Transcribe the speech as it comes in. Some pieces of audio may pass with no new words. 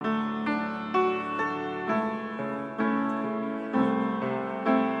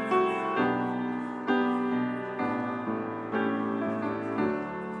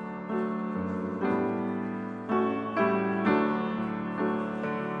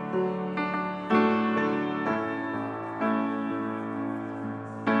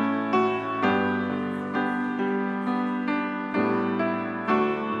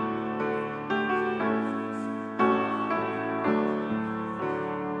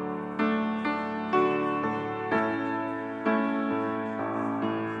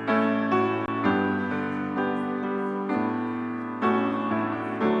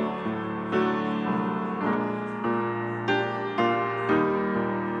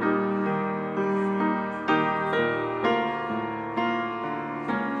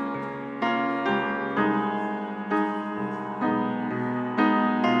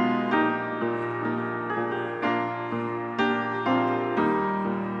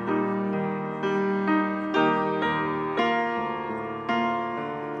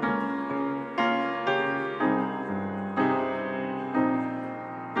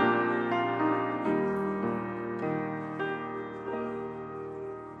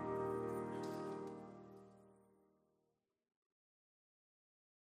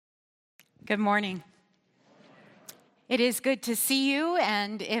Good morning. It is good to see you,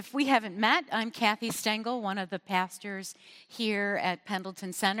 and if we haven't met, I'm Cathy Stengel, one of the pastors here at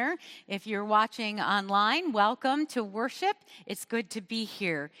Pendleton Center. If you're watching online, welcome to worship. It's good to be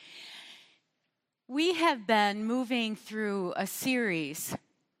here. We have been moving through a series,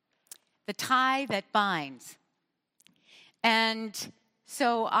 The Tie That Binds. And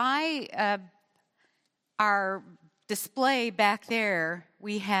so our display back there,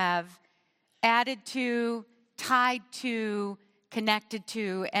 we have added to, tied to, connected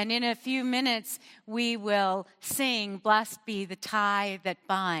to, and in a few minutes we will sing, "Blessed be the tie that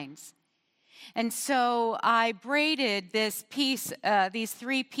binds." And so I braided this piece, these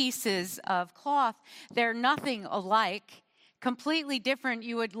three pieces of cloth. They're nothing alike, completely different.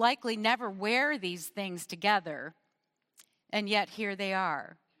 You would likely never wear these things together, and yet here they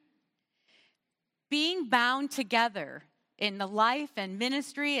are. Being bound together in the life and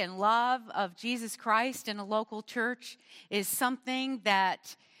ministry and love of Jesus Christ in a local church is something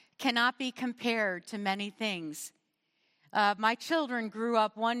that cannot be compared to many things. My children grew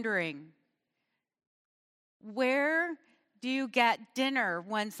up wondering, where do you get dinner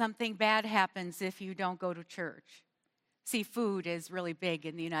when something bad happens if you don't go to church? See, food is really big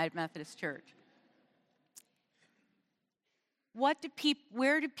in the United Methodist Church. Where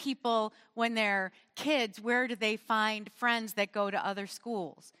do people, when they're kids, where do they find friends that go to other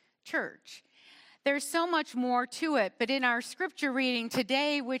schools? Church. There's so much more to it, but in our scripture reading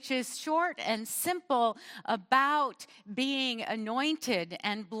today, which is short and simple about being anointed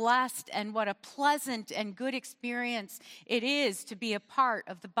and blessed and what a pleasant and good experience it is to be a part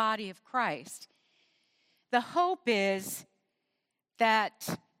of the body of Christ, the hope is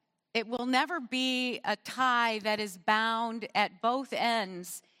that it will never be a tie that is bound at both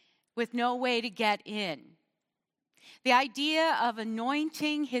ends with no way to get in. The idea of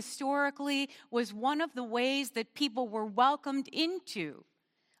anointing historically was one of the ways that people were welcomed into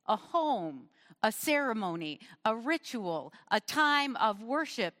a home, a ceremony, a ritual, a time of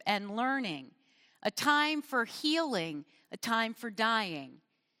worship and learning, a time for healing, a time for dying.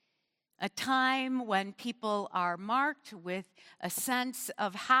 A time when people are marked with a sense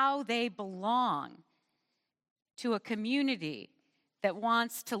of how they belong to a community that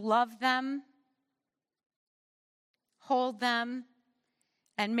wants to love them, hold them,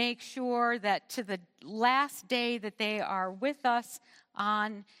 and make sure that to the last day that they are with us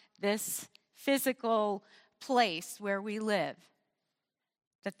on this physical place where we live,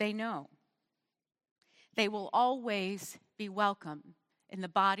 that they know they will always be welcome in the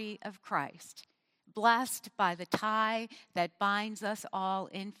body of Christ, blessed by the tie that binds us all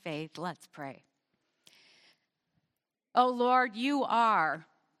in faith. Let's pray. Oh Lord, you are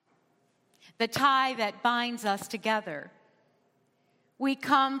the tie that binds us together. We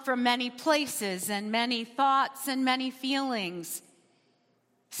come from many places and many thoughts and many feelings.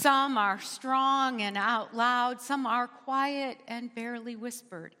 Some are strong and out loud, some are quiet and barely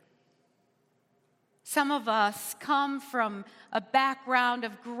whispered. Some of us come from a background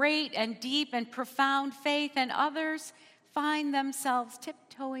of great and deep and profound faith, and others find themselves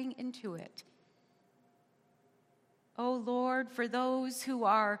tiptoeing into it. Oh Lord, for those who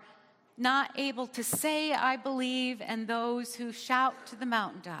are not able to say, "I believe," and those who shout to the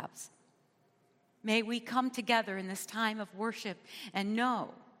mountaintops, may we come together in this time of worship and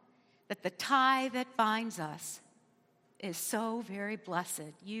know that the tie that binds us is so very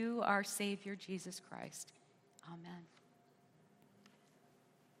blessed. You, our Savior, Jesus Christ. Amen.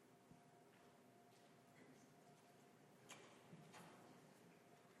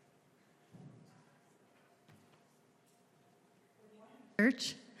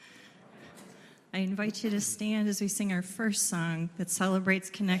 Church, I invite you to stand as we sing our first song that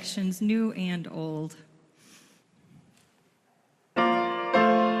celebrates connections new and old.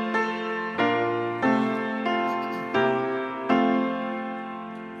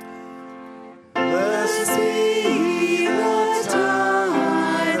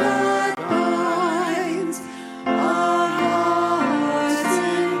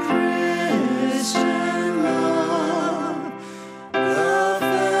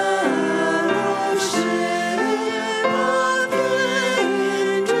 Fellowship of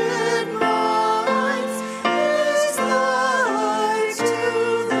kindred minds.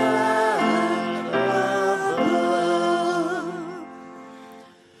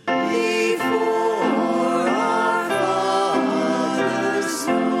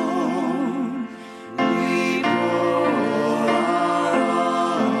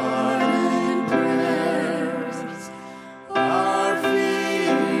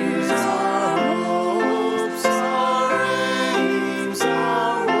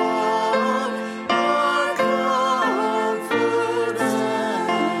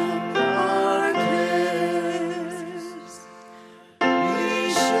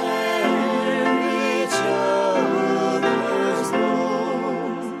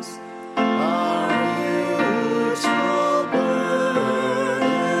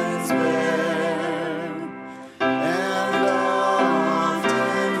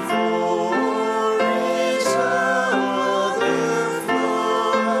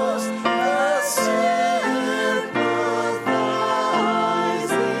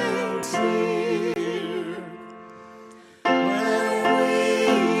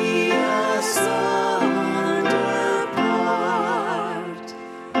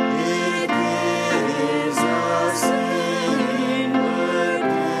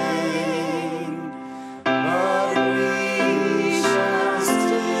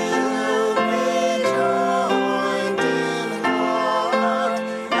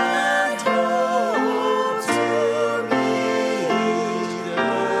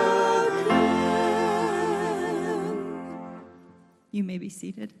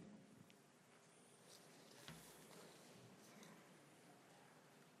 seated.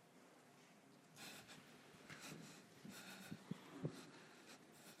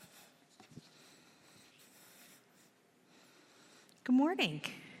 Good morning.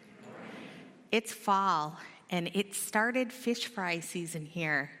 It's fall, and it started fish fry season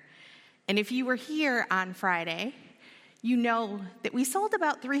here. And if you were here on Friday, you know that we sold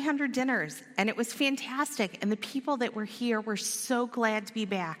about 300 dinners, and it was fantastic. And the people that were here were so glad to be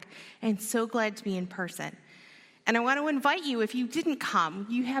back and so glad to be in person. And I want to invite you, if you didn't come,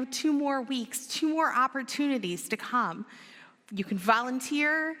 you have 2 more weeks, 2 more opportunities to come. You can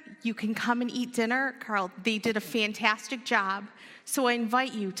volunteer, you can come and eat dinner. Carl, they did a fantastic job. So I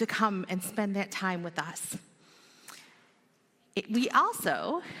invite you to come and spend that time with us.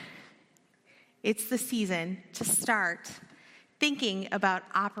 It's the season to start thinking about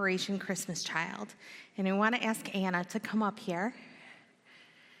Operation Christmas Child. And I want to ask Anna to come up here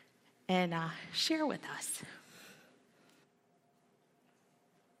and share with us.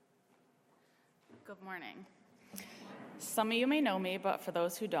 Good morning. Some of you may know me, but for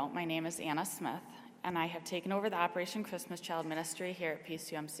those who don't, my name is Anna Smith, and I have taken over the Operation Christmas Child ministry here at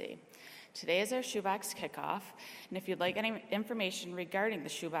PCUMC. Today is our shoebox kickoff, and if you'd like any information regarding the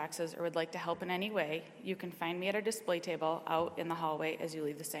shoeboxes or would like to help in any way, you can find me at our display table out in the hallway as you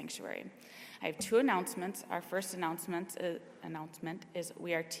leave the sanctuary. I have 2 announcements. Our first announcement is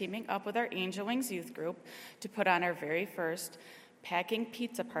we are teaming up with our Angel Wings youth group to put on our very first packing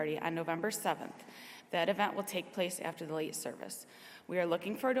pizza party on November 7th. That event will take place after the late service. We are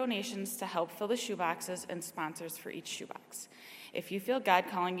looking for donations to help fill the shoeboxes and sponsors for each shoebox. If you feel God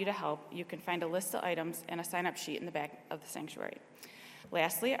calling you to help, you can find a list of items and a sign-up sheet in the back of the sanctuary.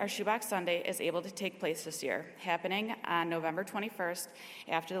 Lastly, our Shoebox Sunday is able to take place this year, happening on November 21st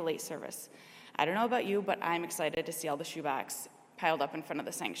after the late service. I don't know about you, but I'm excited to see all the shoebox piled up in front of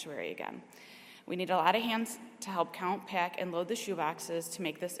the sanctuary again. We need a lot of hands to help count, pack, and load the shoeboxes to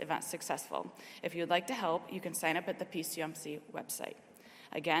make this event successful. If you would like to help, you can sign up at the PCUMC website.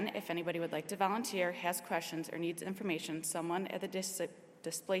 Again, if anybody would like to volunteer, has questions, or needs information, someone at the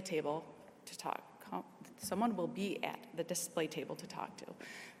display table to talk. Someone will be at the display table to talk to.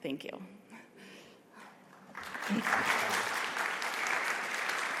 Thank you.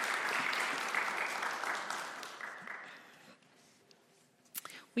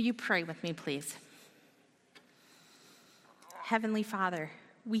 Will you pray with me, please? Heavenly Father,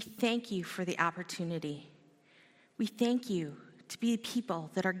 we thank you for the opportunity. We thank you to be people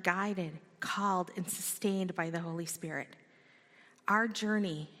that are guided, called, and sustained by the Holy Spirit. Our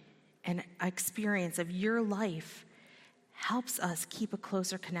journey and experience of your life helps us keep a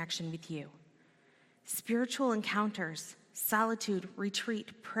closer connection with you. Spiritual encounters, solitude,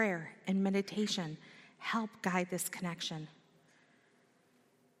 retreat, prayer, and meditation help guide this connection.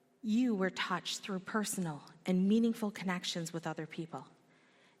 You were touched through personal and meaningful connections with other people.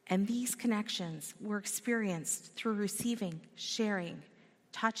 And these connections were experienced through receiving, sharing,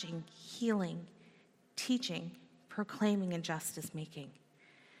 touching, healing, teaching, proclaiming, and justice making.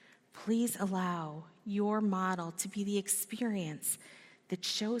 Please allow your model to be the experience that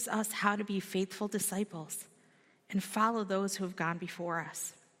shows us how to be faithful disciples and follow those who have gone before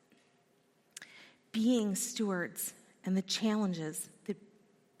us. Being stewards and the challenges that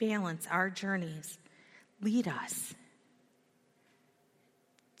balance our journeys lead us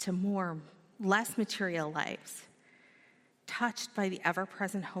to less material lives. Touched by the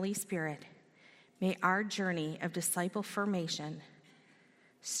ever-present Holy Spirit, may our journey of disciple formation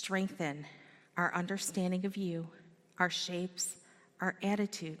strengthen our understanding of you, our shapes, our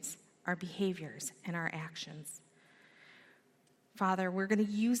attitudes, our behaviors, and our actions. Father, we're going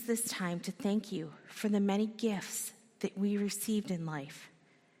to use this time to thank you for the many gifts that we received in life.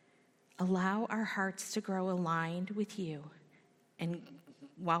 Allow our hearts to grow aligned with you, and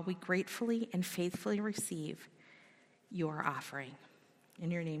while we gratefully and faithfully receive your offering. In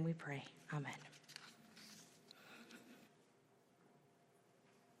your name we pray. Amen.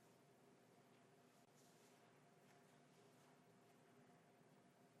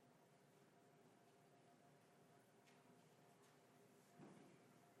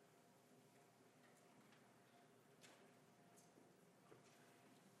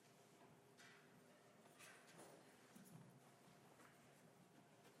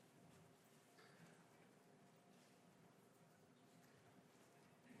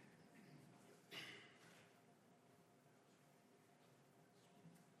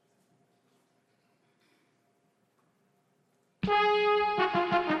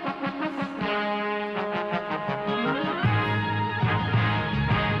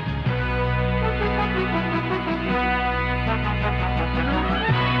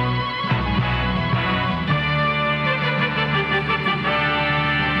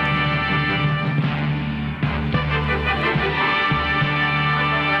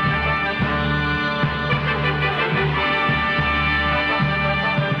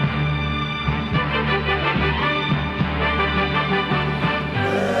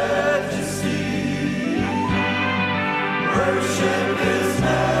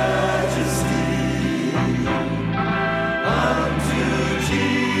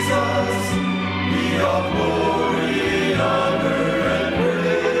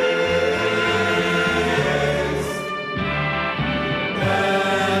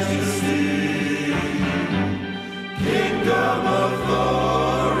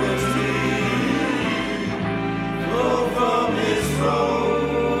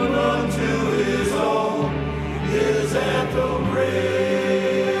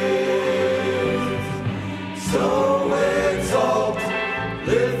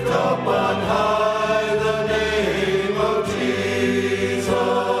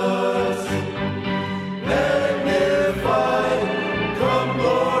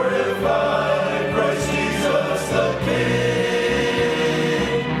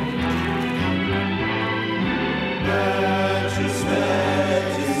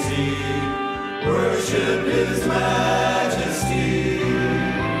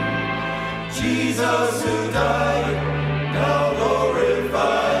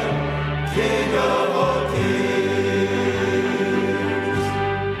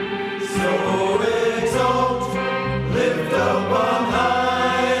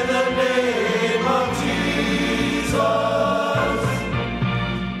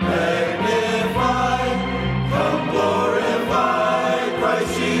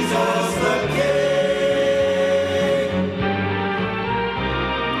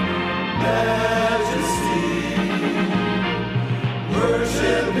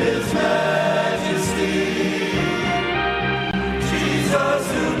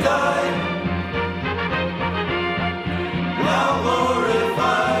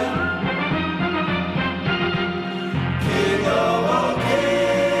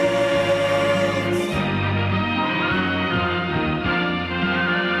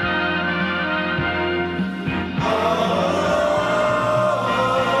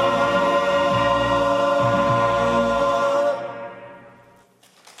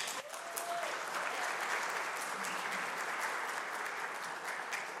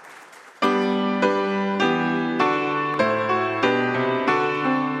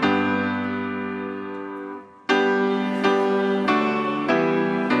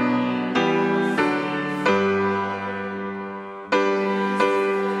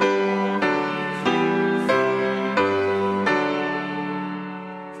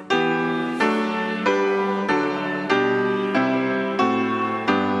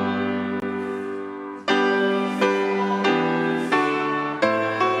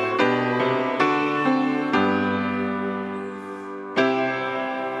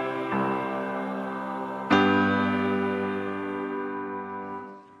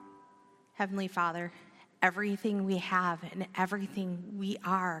 Heavenly Father, everything we have and everything we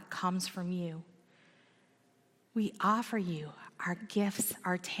are comes from you. We offer you our gifts,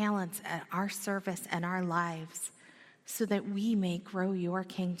 our talents, and our service and our lives so that we may grow your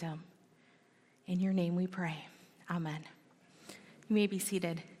kingdom. In your name we pray. Amen. You may be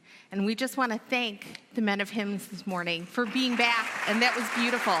seated. And we just want to thank the men of hymns this morning for being back, and that was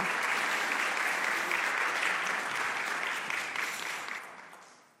beautiful.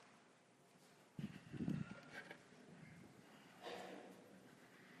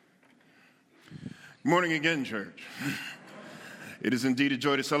 Good morning again, church. It is indeed a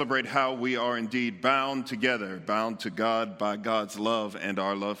joy to celebrate how we are indeed bound together, bound to God by God's love and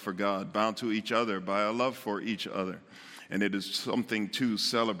our love for God, bound to each other by our love for each other. And it is something to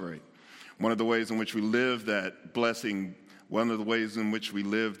celebrate. One of the ways in which we live that blessing, one of the ways in which we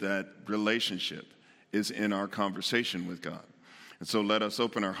live that relationship is in our conversation with God. And so let us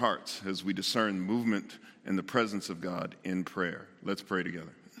open our hearts as we discern movement in the presence of God in prayer. Let's pray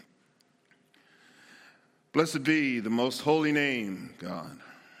together. Blessed be the most holy name, God.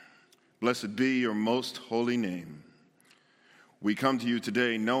 Blessed be your most holy name. We come to you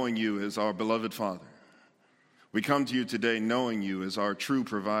today knowing you as our beloved Father. We come to you today knowing you as our true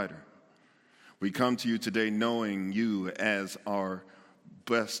provider. We come to you today knowing you as our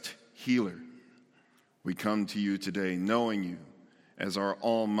best healer. We come to you today knowing you as our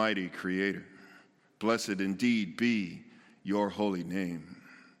almighty creator. Blessed indeed be your holy name.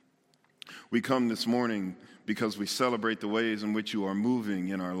 We come this morning because we celebrate the ways in which you are moving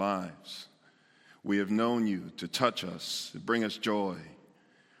in our lives. We have known you to touch us, to bring us joy.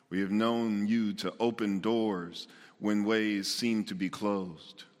 We have known you to open doors when ways seem to be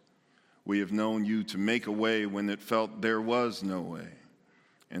closed. We have known you to make a way when it felt there was no way.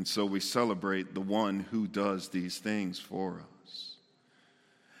 And so we celebrate the one who does these things for us.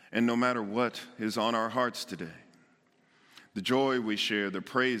 And no matter what is on our hearts today, the joy we share, the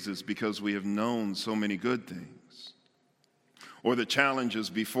praises because we have known so many good things, or the challenges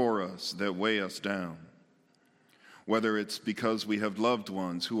before us that weigh us down, whether it's because we have loved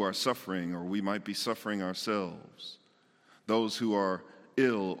ones who are suffering or we might be suffering ourselves, those who are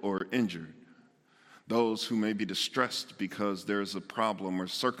ill or injured, those who may be distressed because there's a problem or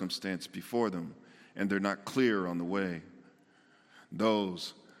circumstance before them and they're not clear on the way,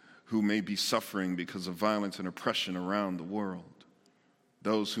 those who may be suffering because of violence and oppression around the world,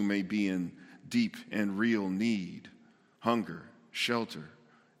 those who may be in deep and real need, hunger, shelter,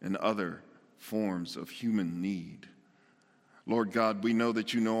 and other forms of human need. Lord God, we know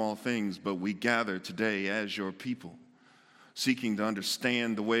that you know all things, but we gather today as your people, seeking to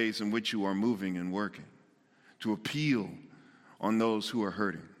understand the ways in which you are moving and working, to appeal on those who are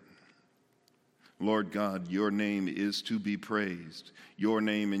hurting. Lord God, your name is to be praised. Your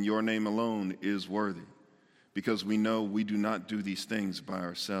name and your name alone is worthy, because we know we do not do these things by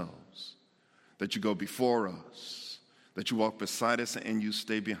ourselves, that you go before us, that you walk beside us and you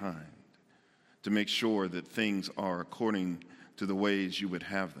stay behind to make sure that things are according to the ways you would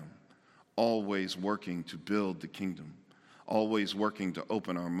have them, always working to build the kingdom, always working to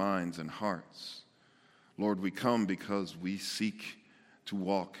open our minds and hearts. Lord, we come because we seek to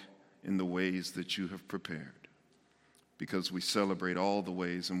walk in the ways that you have prepared, because we celebrate all the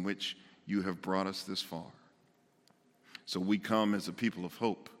ways in which you have brought us this far. So we come as a people of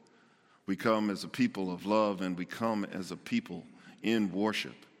hope. We come as a people of love, and we come as a people in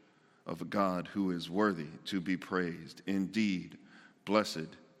worship of a God who is worthy to be praised. Indeed, blessed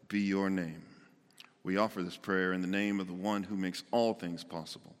be your name. We offer this prayer in the name of the one who makes all things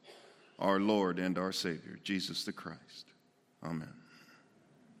possible, our Lord and our Savior, Jesus the Christ. Amen.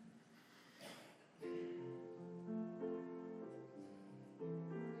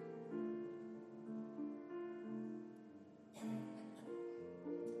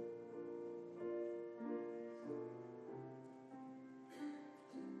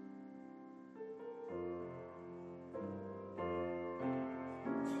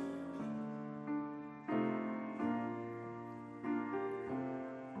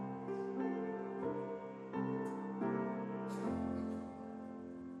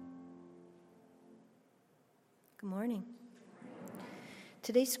 Good morning.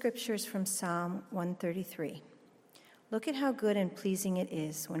 Today's scripture is from Psalm 133. Look at how good and pleasing it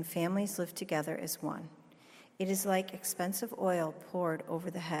is when families live together as one. It is like expensive oil poured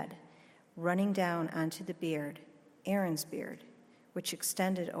over the head, running down onto the beard, Aaron's beard, which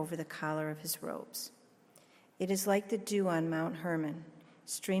extended over the collar of his robes. It is like the dew on Mount Hermon,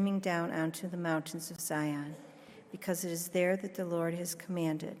 streaming down onto the mountains of Zion, because it is there that the Lord has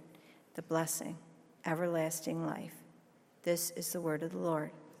commanded the blessing, everlasting life. This is the word of the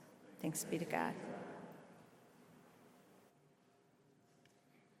Lord. Thanks be to God.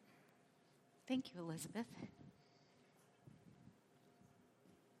 Thank you, Elizabeth.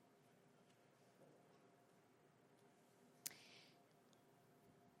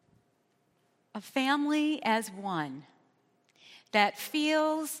 A family as one that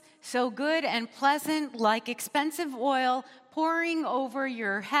feels so good and pleasant, like expensive oil pouring over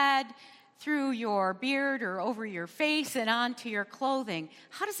your head, through your beard, or over your face and onto your clothing.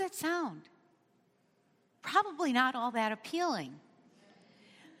 How does that sound? Probably not all that appealing.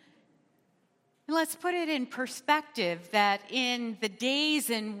 And let's put it in perspective that in the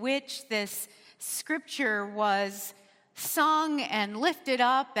days in which this scripture was sung and lifted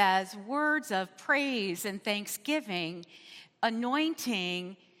up as words of praise and thanksgiving,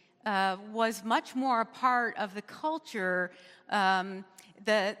 anointing was much more a part of the culture.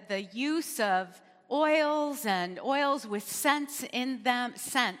 The use of oils and oils with scents in them,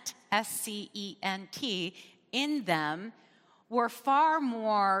 scent, S-C-E-N-T, in them, were far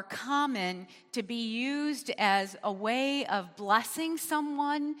more common to be used as a way of blessing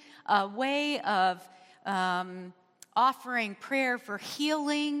someone, a way of offering prayer for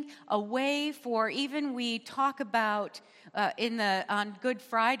healing, a way for, even we talk about on Good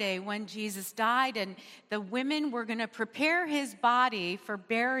Friday when Jesus died, and the women were going to prepare his body for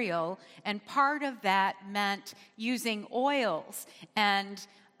burial, and part of that meant using oils and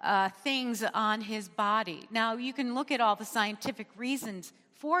things on his body. Now, you can look at all the scientific reasons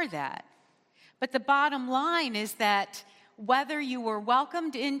for that, but the bottom line is that whether you were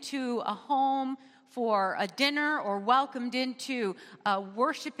welcomed into a home for a dinner or welcomed into a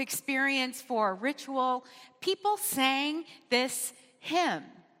worship experience for a ritual, people sang this hymn.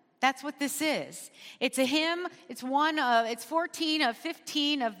 That's what this is. It's a hymn. It's 14 of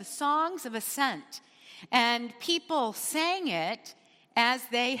 15 of the songs of ascent. And people sang it as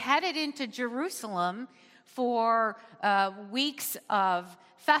they headed into Jerusalem for weeks of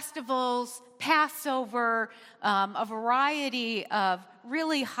festivals, Passover, a variety of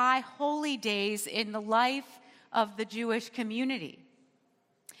really high holy days in the life of the Jewish community.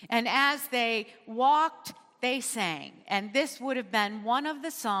 And as they walked, they sang. And this would have been one of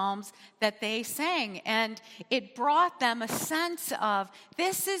the psalms that they sang. And it brought them a sense of,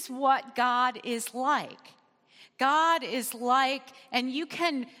 this is what God is like. God is like, and you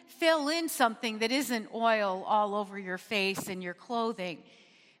can fill in something that isn't oil all over your face and your clothing.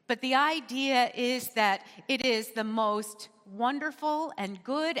 But the idea is that it is the most wonderful and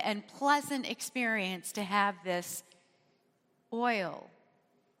good and pleasant experience to have this oil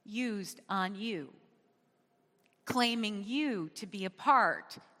used on you, claiming you to be a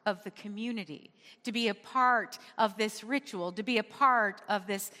part of the community, to be a part of this ritual, to be a part of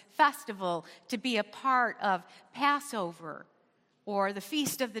this festival, to be a part of Passover or the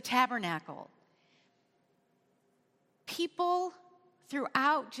Feast of the Tabernacle. People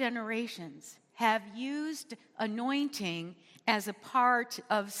throughout generations have used anointing as a part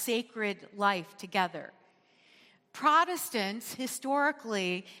of sacred life together. Protestants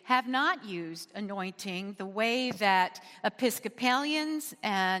historically have not used anointing the way that Episcopalians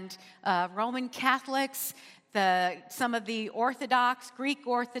and Roman Catholics, some of the Orthodox, Greek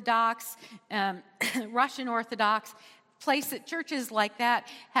Orthodox, Russian Orthodox, churches like that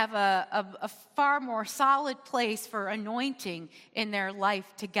have a far more solid place for anointing in their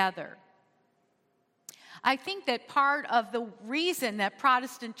life together. I think that part of the reason that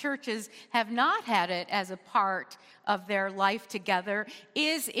Protestant churches have not had it as a part of their life together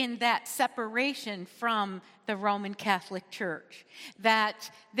is in that separation from the Roman Catholic Church.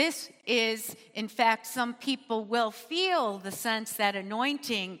 That this is, in fact, some people will feel the sense that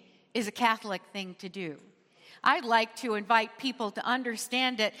anointing is a Catholic thing to do. I'd like to invite people to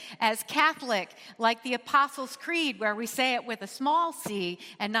understand it as Catholic, like the Apostles' Creed, where we say it with a small c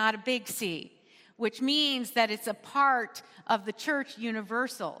and not a big C, which means that it's a part of the church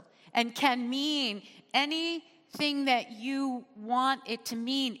universal and can mean anything that you want it to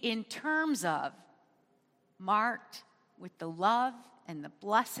mean in terms of marked with the love and the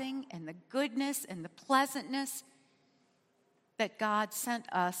blessing and the goodness and the pleasantness that God sent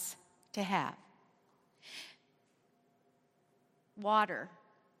us to have. Water.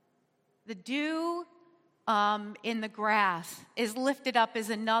 The dew in the grass is lifted up as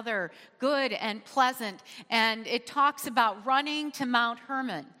another good and pleasant, and it talks about running to Mount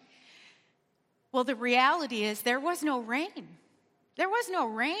Hermon. Well, the reality is there was no rain. There was no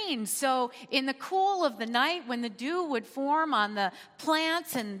rain, so in the cool of the night when the dew would form on the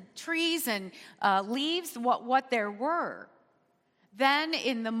plants and trees and leaves, what there were, then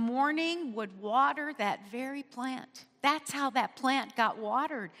in the morning would water that very plant That's how that plant got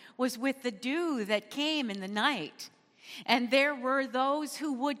watered, was with the dew that came in the night. And there were those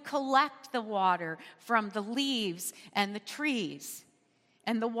who would collect the water from the leaves and the trees.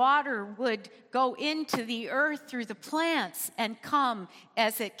 And the water would go into the earth through the plants and come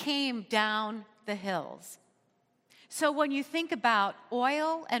as it came down the hills. So when you think about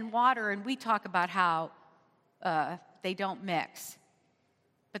oil and water, and we talk about how they don't mix,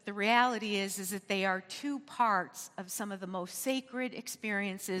 but the reality is that they are two parts of some of the most sacred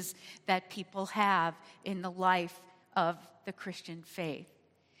experiences that people have in the life of the Christian faith.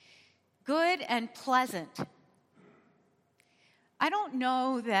 Good and pleasant. I don't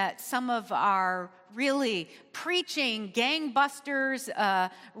know that some of our really preaching, gangbusters,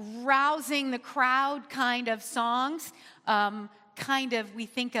 rousing the crowd kind of songs, we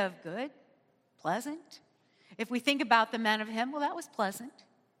think of good, pleasant. If we think about the men of hymn, well, that was pleasant.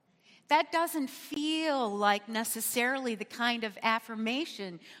 That doesn't feel like necessarily the kind of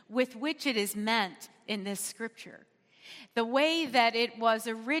affirmation with which it is meant in this scripture. The way that it was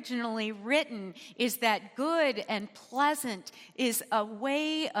originally written is that good and pleasant is a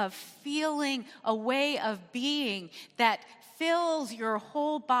way of feeling, a way of being that fills your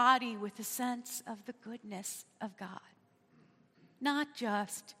whole body with a sense of the goodness of God. Not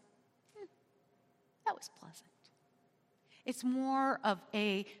just, that was pleasant. It's more of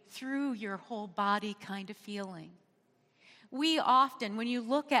a through your whole body kind of feeling. We often, when you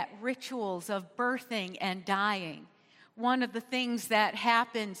look at rituals of birthing and dying, one of the things that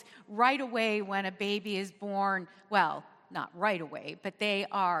happens right away when a baby is born, well, not right away, but they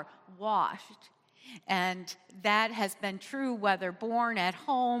are washed. And that has been true whether born at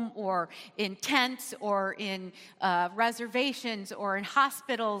home or in tents or in reservations or in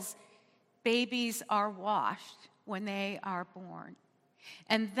hospitals. Babies are washed when they are born.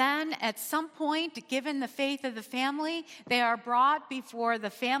 And then at some point, given the faith of the family, they are brought before the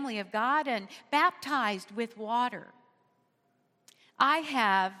family of God and baptized with water. I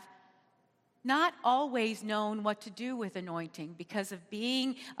have not always known what to do with anointing because of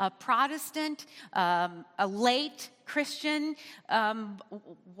being a Protestant, a late Christian.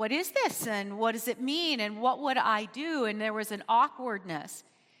 What is this and what does it mean and what would I do? And there was an awkwardness.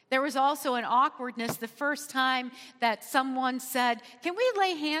 There was also an awkwardness the first time that someone said, "Can we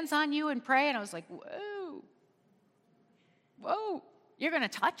lay hands on you and pray?" And I was like, whoa, you're going to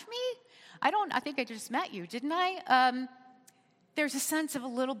touch me? I think I just met you, didn't I? There's a sense of a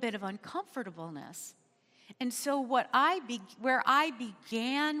little bit of uncomfortableness. And so where I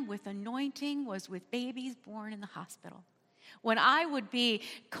began with anointing was with babies born in the hospital. When I would be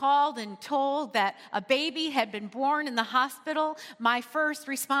called and told that a baby had been born in the hospital, my first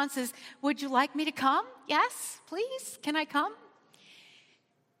response is, "Would you like me to come? Yes, please. Can I come?"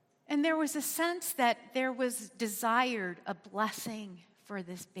 And there was a sense that there was desired a blessing for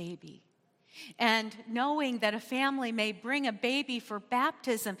this baby. And knowing that a family may bring a baby for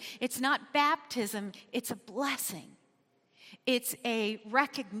baptism, it's not baptism, it's a blessing. It's a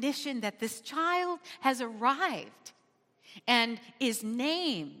recognition that this child has arrived and is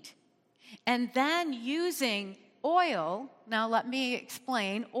named. And then using oil, now let me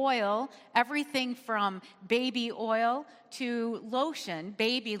explain, oil, everything from baby oil to lotion.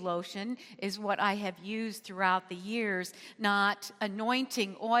 Baby lotion is what I have used throughout the years, not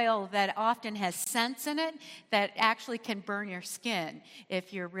anointing oil that often has scents in it that actually can burn your skin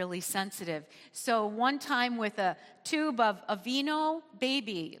if you're really sensitive. So one time with a tube of Aveeno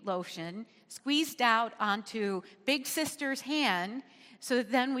baby lotion squeezed out onto Big Sister's hand so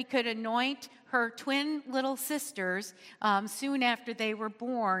that then we could anoint her twin little sisters soon after they were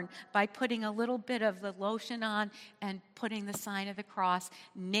born by putting a little bit of the lotion on and putting the sign of the cross,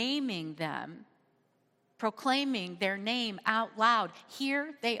 naming them, proclaiming their name out loud.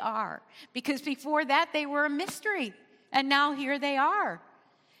 Here they are. Because before that, they were a mystery. And now here they are.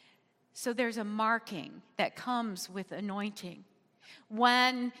 So there's a marking that comes with anointing.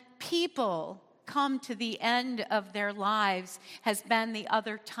 When people come to the end of their lives has been the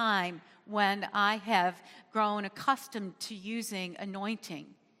other time when I have grown accustomed to using anointing.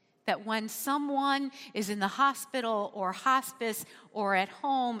 That when someone is in the hospital or hospice or at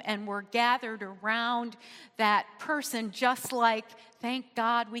home and we're gathered around that person, just like, thank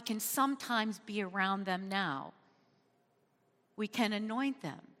God, we can sometimes be around them now. We can anoint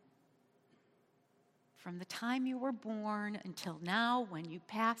them. From the time you were born until now, when you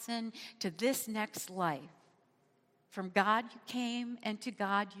pass into this next life, from God you came, and to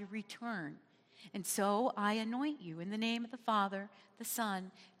God you return. And so I anoint you in the name of the Father, the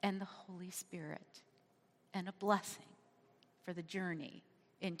Son, and the Holy Spirit, and a blessing for the journey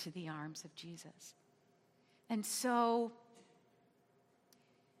into the arms of Jesus. And so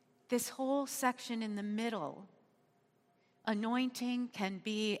this whole section in the middle, anointing can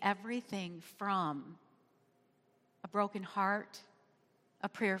be everything from a broken heart, a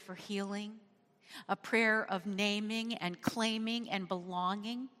prayer for healing, a prayer of naming and claiming and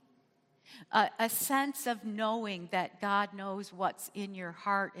belonging, a sense of knowing that God knows what's in your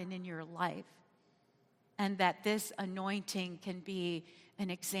heart and in your life, and that this anointing can be an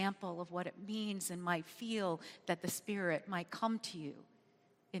example of what it means and might feel that the Spirit might come to you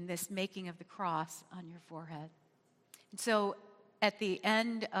in this making of the cross on your forehead. And so at the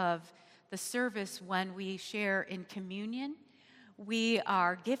end of the service, when we share in communion, we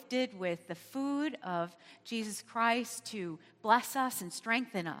are gifted with the food of Jesus Christ to bless us and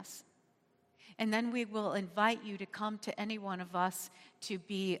strengthen us. And then we will invite you to come to any one of us to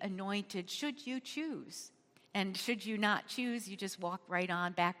be anointed, should you choose. And should you not choose, you just walk right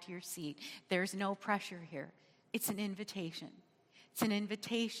on back to your seat. There's no pressure here. It's an invitation. It's an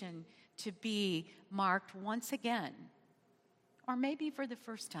invitation to be marked once again, or maybe for the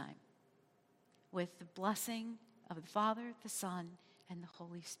first time, with the blessing of the Father, the Son, and the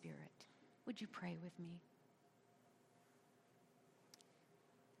Holy Spirit. Would you pray with me?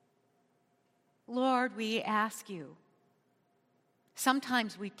 Lord, we ask you.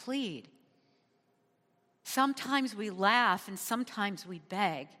 Sometimes we plead. Sometimes we laugh, and sometimes we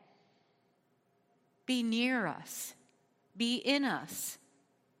beg. Be near us. Be in us.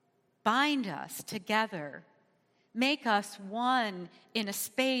 Bind us together. Make us one in a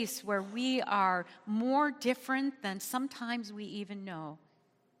space where we are more different than sometimes we even know.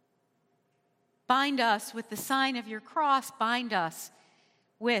 Bind us with the sign of your cross. Bind us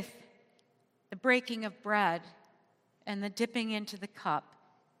with the breaking of bread and the dipping into the cup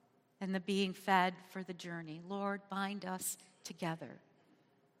and the being fed for the journey. Lord, bind us together.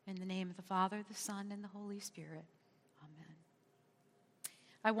 In the name of the Father, the Son, and the Holy Spirit. Amen.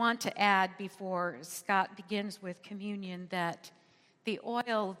 I want to add, before Scott begins with communion, that the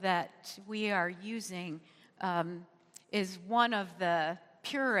oil that we are using is one of the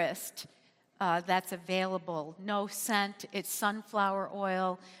purest that's available. No scent. It's sunflower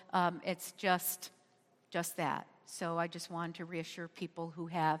oil. It's just that. So I just wanted to reassure people who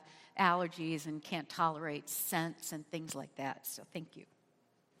have allergies and can't tolerate scents and things like that. So thank you.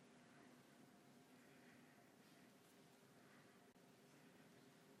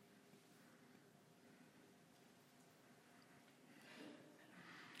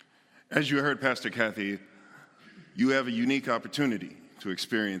 As you heard Pastor Cathy, you have a unique opportunity to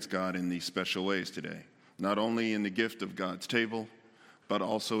experience God in these special ways today, not only in the gift of God's table, but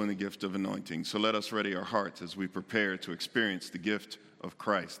also in the gift of anointing. So let us ready our hearts as we prepare to experience the gift of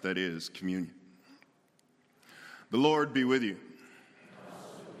Christ, that is communion. The Lord be with you.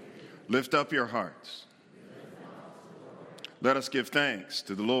 Lift up your hearts. Let us give thanks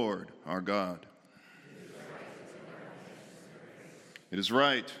to the Lord our God. It is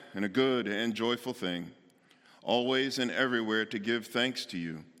right and a good and joyful thing, always and everywhere, to give thanks to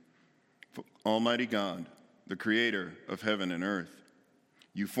you, Almighty God, the creator of heaven and earth.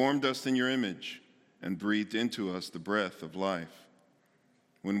 You formed us in your image and breathed into us the breath of life.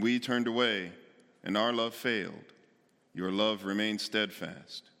 When we turned away and our love failed, your love remained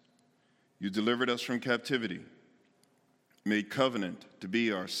steadfast. You delivered us from captivity, made covenant to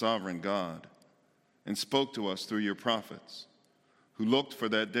be our sovereign God, and spoke to us through your prophets, who looked for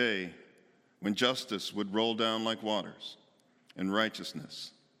that day when justice would roll down like waters and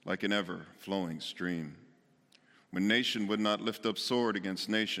righteousness like an ever-flowing stream, when nation would not lift up sword against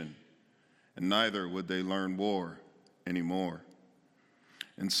nation, and neither would they learn war anymore.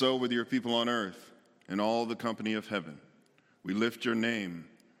 And so with your people on earth and all the company of heaven, we lift your name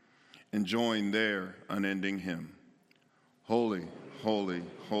and join their unending hymn. Holy, holy,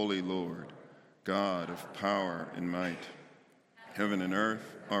 holy Lord, God of power and might. Heaven and earth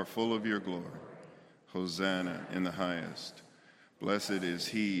are full of your glory. Hosanna in the highest. Blessed is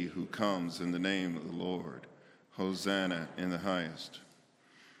he who comes in the name of the Lord. Hosanna in the highest.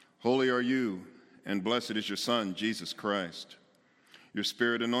 Holy are you, and blessed is your Son, Jesus Christ. Your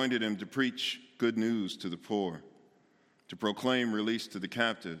Spirit anointed him to preach good news to the poor, to proclaim release to the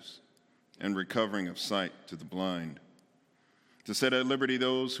captives, and recovering of sight to the blind, to set at liberty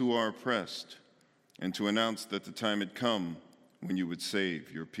those who are oppressed, and to announce that the time had come when you would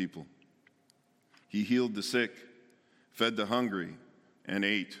save your people. He healed the sick, fed the hungry, and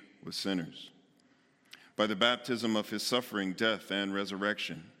ate with sinners. By the baptism of his suffering, death, and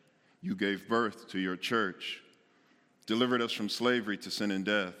resurrection, you gave birth to your church, delivered us from slavery to sin and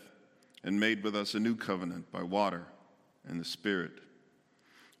death, and made with us a new covenant by water and the Spirit.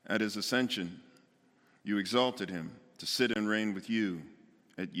 At his ascension, You exalted him to sit and reign with you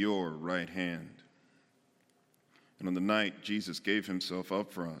at your right hand. And on the night Jesus gave himself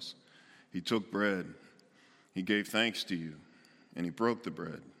up for us, he took bread. He gave thanks to you, and he broke the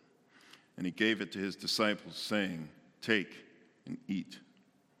bread. And he gave it to his disciples, saying, "Take and eat.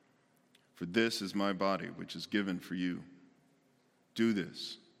 For this is my body, which is given for you. Do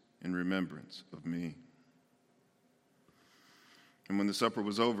this in remembrance of me." And when the supper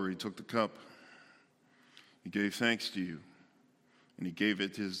was over, he took the cup. He gave thanks to you, and he gave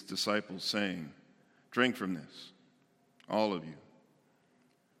it to his disciples, saying, "Drink from this, all of you,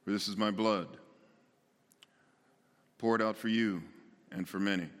 for this is my blood, poured out for you and for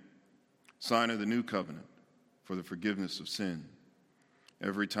many, sign of the new covenant for the forgiveness of sin.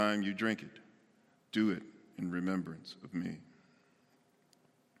 Every time you drink it, do it in remembrance of me."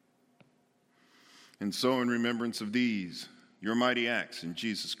 And so in remembrance of these, your mighty acts in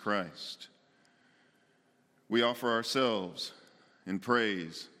Jesus Christ, we offer ourselves in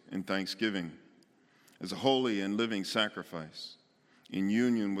praise and thanksgiving as a holy and living sacrifice in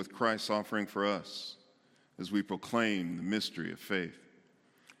union with Christ's offering for us as we proclaim the mystery of faith.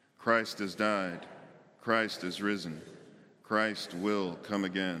 Christ has died. Christ is risen. Christ will come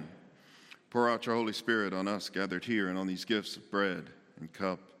again. Pour out your Holy Spirit on us gathered here and on these gifts of bread and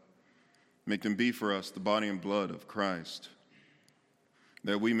cup. Make them be for us the body and blood of Christ,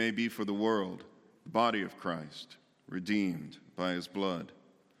 that we may be for the world the body of Christ, redeemed by his blood.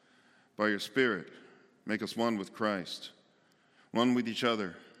 By your Spirit, make us one with Christ, one with each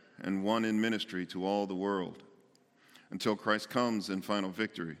other, and one in ministry to all the world, until Christ comes in final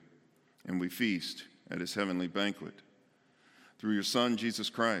victory, and we feast at his heavenly banquet. Through your Son, Jesus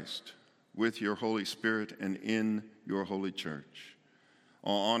Christ, with your Holy Spirit and in your holy church.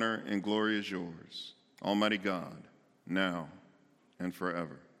 All honor and glory is yours, Almighty God, now and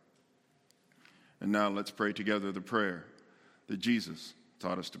forever. And now let's pray together the prayer that Jesus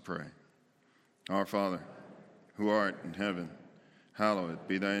taught us to pray. Our Father, who art in heaven, hallowed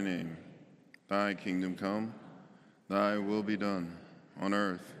be thy name. Thy kingdom come, thy will be done, on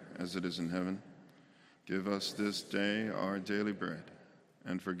earth as it is in heaven. Give us this day our daily bread,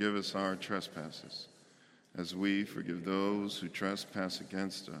 and forgive us our trespasses, as we forgive those who trespass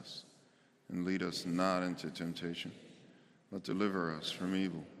against us. And lead us not into temptation, but deliver us from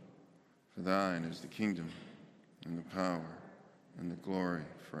evil. For thine is the kingdom, and the power, and the glory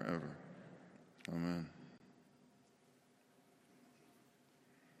forever. Amen.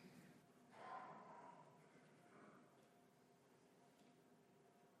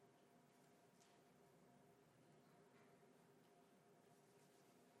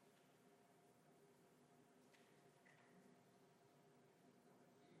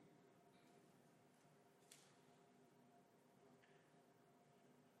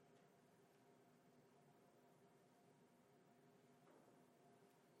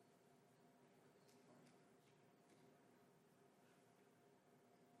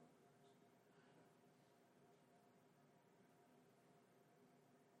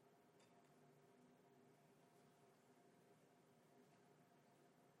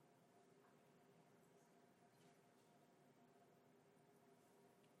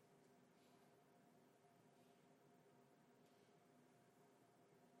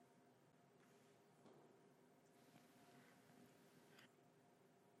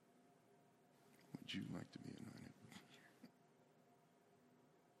 Would you like to be anointed?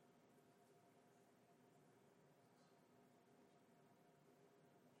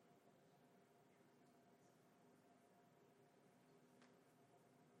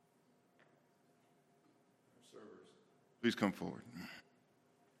 Please come forward.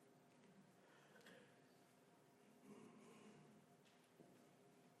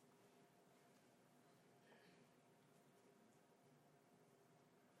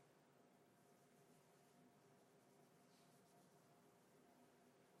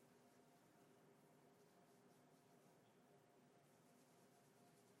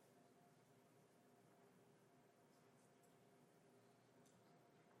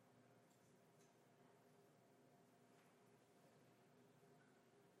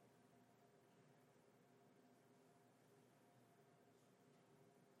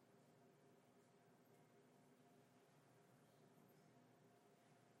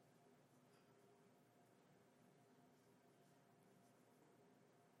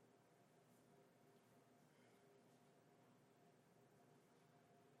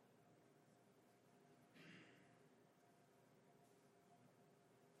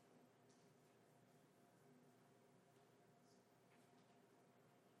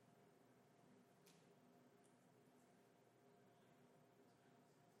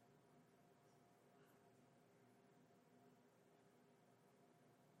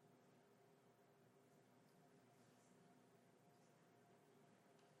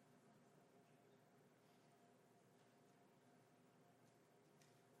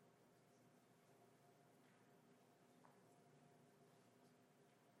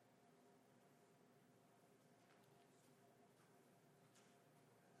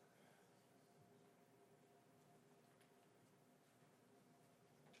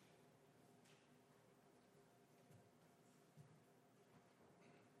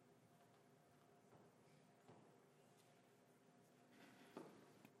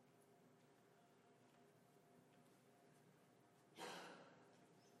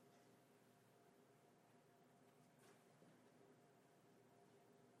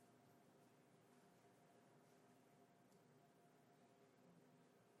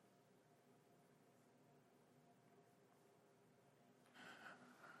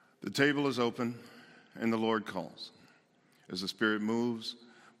 The table is open, and the Lord calls. As the Spirit moves,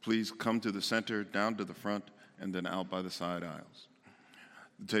 please come to the center, down to the front, and then out by the side aisles.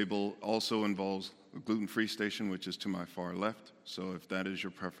 The table also involves a gluten-free station, which is to my far left, so if that is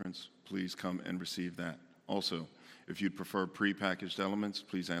your preference, please come and receive that. Also, if you'd prefer prepackaged elements,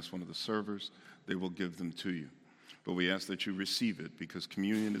 please ask one of the servers. They will give them to you. But we ask that you receive it because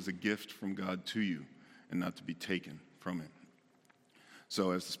communion is a gift from God to you and not to be taken from Him.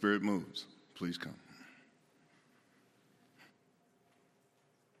 So as the Spirit moves, please come.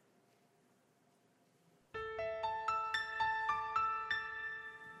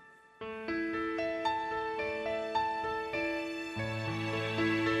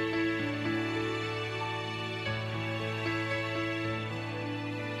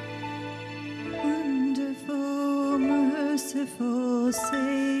 Wonderful, merciful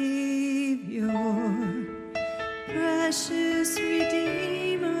Savior, precious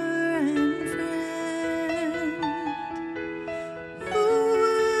Redeemer and friend, who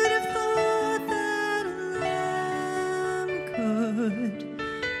would have thought that a lamb could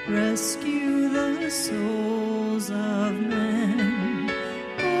rescue the souls of men?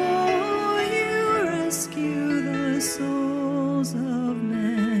 Oh, you rescue the souls of men.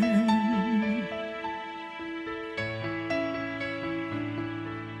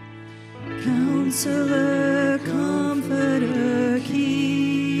 Counselor, Comforter,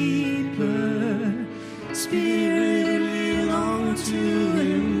 Keeper, Spirit we long to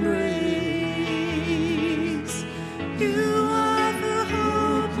embrace. You offer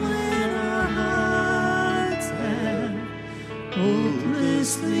hope when our hearts have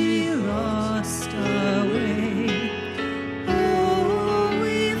hopelessly lost our way. Oh,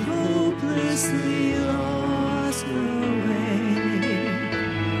 we've hopelessly lost our way.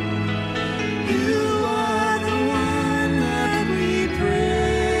 You are the one that we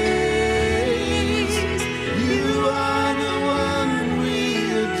praise. You are the one we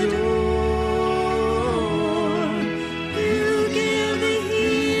adore. You give the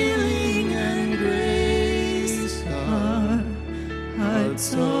healing and grace our hearts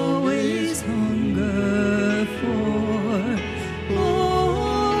always hunger for.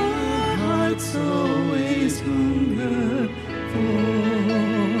 Oh, our hearts always hunger for.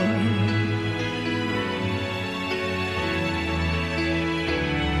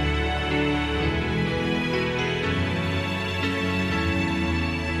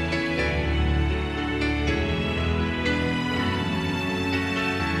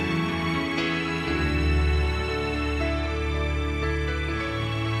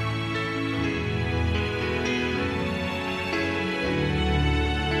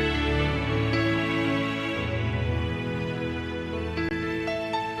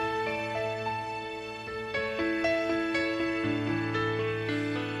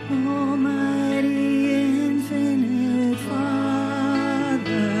 Almighty, infinite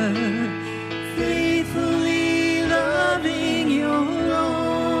Father, faithfully loving your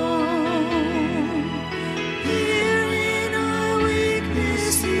own. Here in our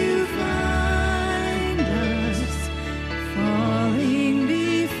weakness you find us, falling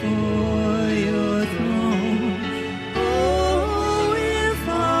before your throne. Oh, we're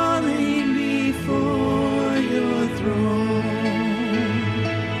falling before your throne.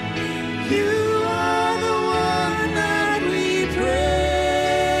 You are the one that we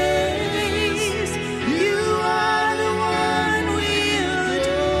praise. You are the one we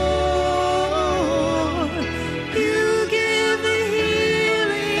adore. You give the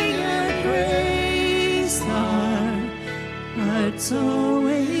healing and grace our hearts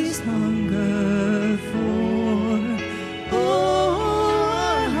always hunger for. Oh,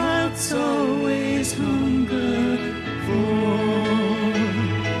 our hearts always hunger for.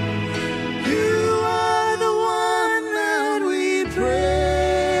 You are the one that we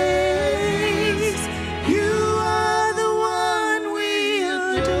praise. You are the one we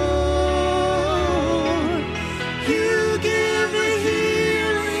adore. You give the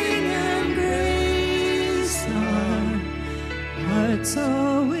healing and grace our hearts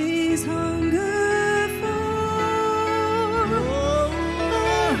always hunger for.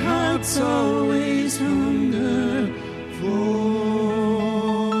 Our hearts always hunger for.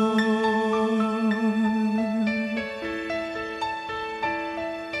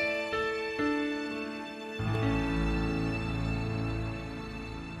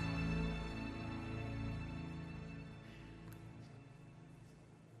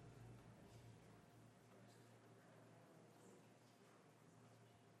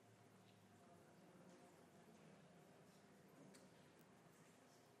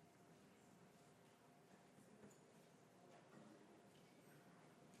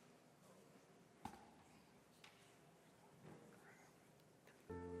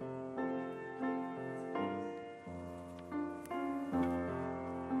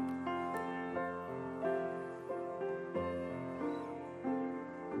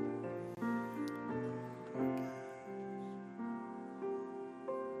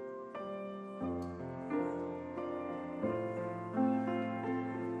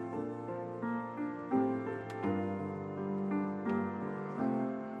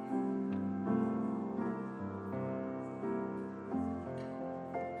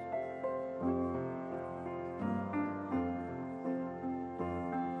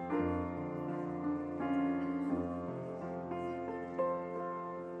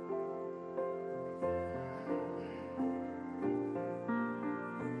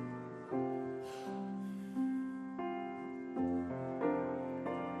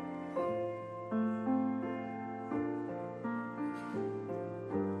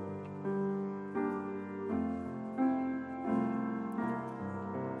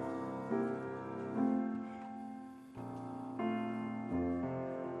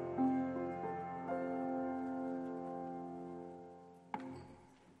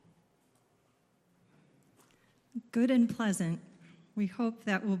 good and pleasant. We hope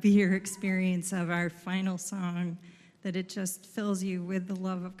that will be your experience of our final song, that it just fills you with the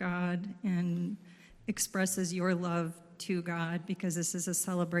love of God and expresses your love to God, because this is a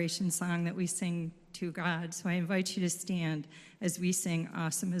celebration song that we sing to God. So I invite you to stand as we sing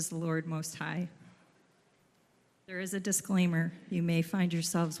Awesome is the Lord Most High. There is a disclaimer. You may find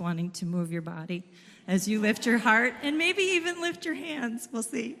yourselves wanting to move your body as you lift your heart and maybe even lift your hands. We'll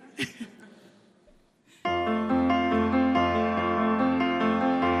see.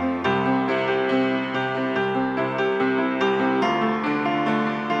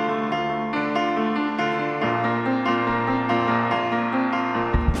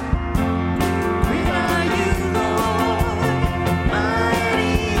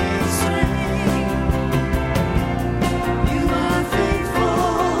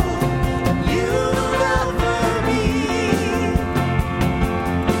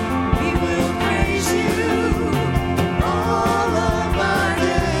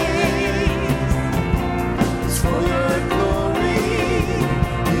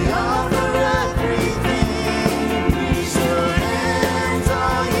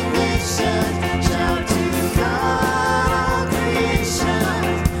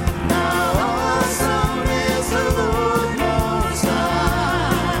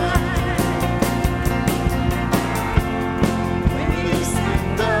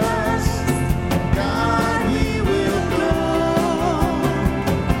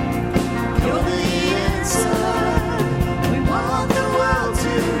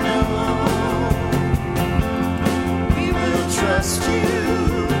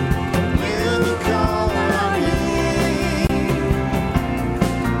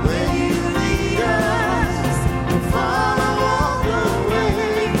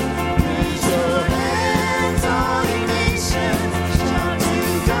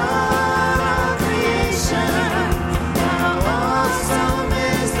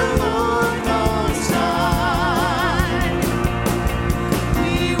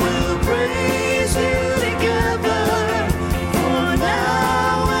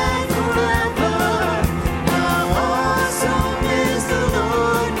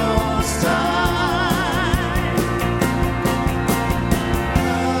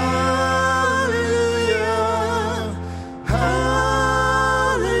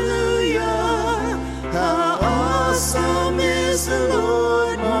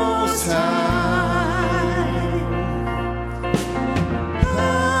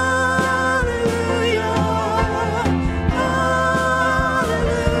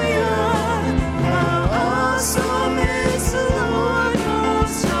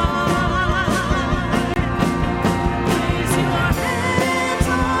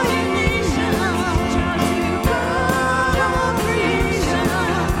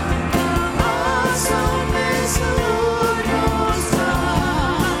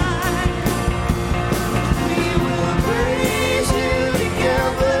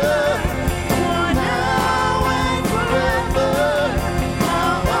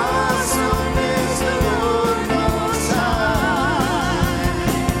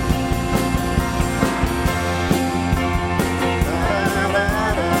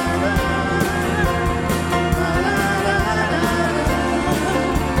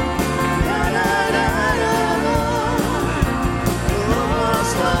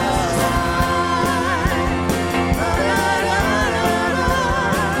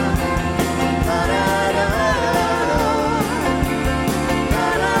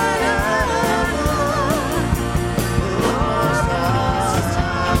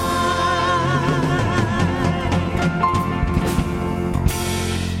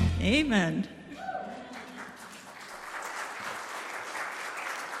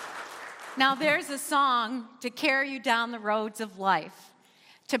 Now there's a song to carry you down the roads of life,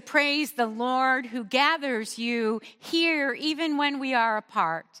 to praise the Lord who gathers you here even when we are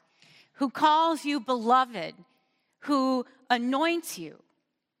apart, who calls you beloved, who anoints you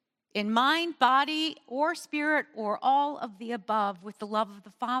in mind, body, or spirit, or all of the above with the love of the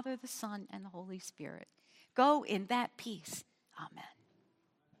Father, the Son, and the Holy Spirit. Go in that peace. Amen.